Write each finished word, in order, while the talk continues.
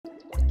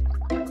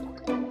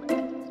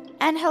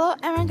And hello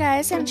everyone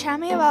guys, I'm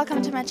Charmy,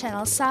 welcome to my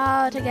channel.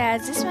 So to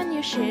get this one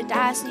you should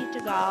just need to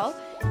go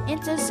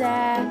into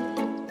the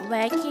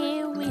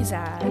Wacky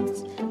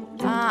Wizards.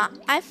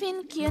 I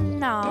think you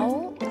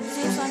know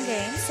this one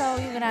game, so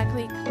you're gonna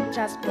click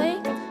just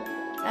play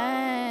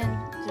and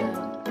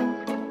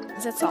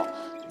that's all.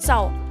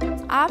 So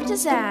after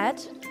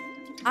that,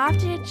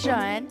 after you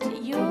joined,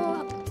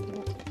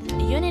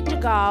 you need to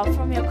go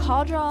from your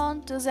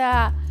cauldron to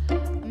the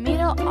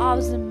middle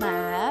of the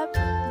map,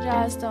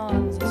 just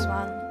on this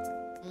one.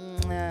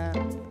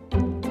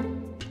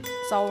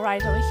 So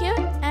right over here,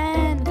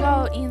 and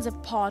go in the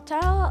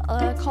portal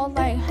called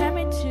like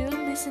HERMITUDE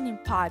listening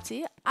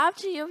party.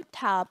 After you've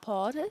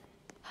teleported,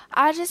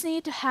 I just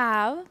need to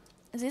have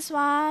this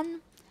one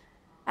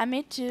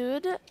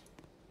HERMITUDE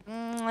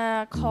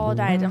code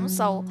item.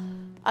 So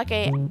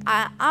okay,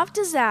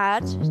 after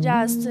that,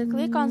 just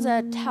click on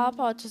the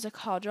teleport to the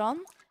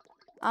cauldron.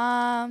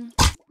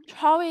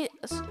 Throw it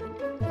to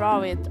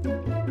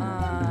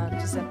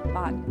the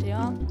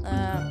button.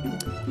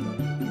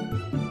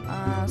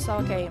 So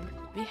okay,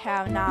 we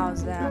have now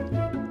the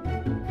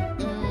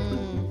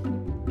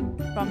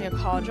from your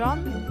cauldron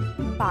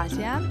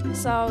button.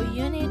 So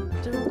you need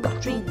to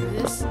drink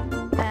this,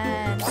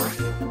 and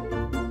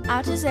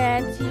after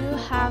that you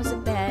have the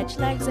badge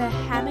like the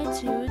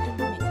HERMITUDE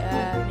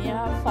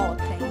mirror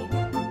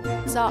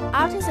 14. So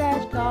after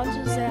that, go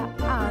to the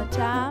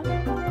altar.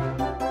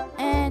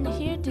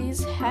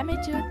 This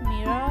HERMITUDE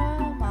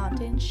mirror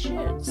mountain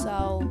shirt.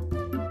 So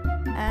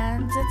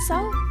and that's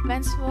all.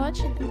 Thanks for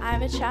watching.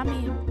 I'm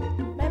Charmy.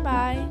 Bye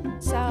bye.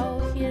 So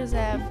here's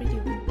a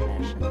 3D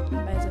version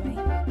by the way.